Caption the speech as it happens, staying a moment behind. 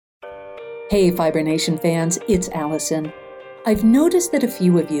Hey, Fiber Nation fans, it's Allison. I've noticed that a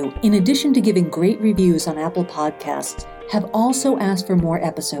few of you, in addition to giving great reviews on Apple Podcasts, have also asked for more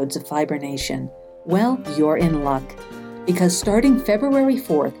episodes of Fiber Nation. Well, you're in luck. Because starting February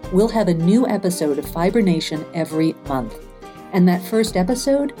 4th, we'll have a new episode of Fiber Nation every month. And that first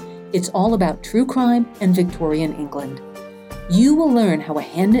episode, it's all about true crime and Victorian England. You will learn how a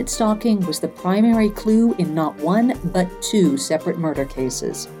hand-knit stocking was the primary clue in not one, but two separate murder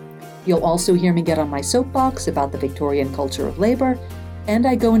cases. You'll also hear me get on my soapbox about the Victorian culture of labor, and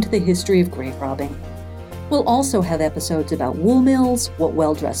I go into the history of grave robbing. We'll also have episodes about wool mills, what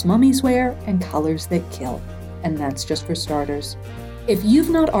well-dressed mummies wear, and colors that kill. And that's just for starters. If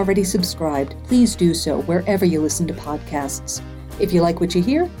you've not already subscribed, please do so wherever you listen to podcasts. If you like what you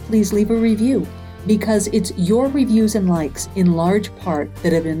hear, please leave a review, because it's your reviews and likes in large part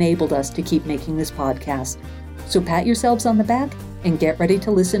that have enabled us to keep making this podcast. So pat yourselves on the back and get ready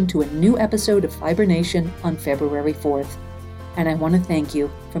to listen to a new episode of Fiber Nation on February 4th. And I want to thank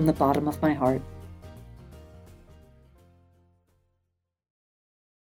you from the bottom of my heart.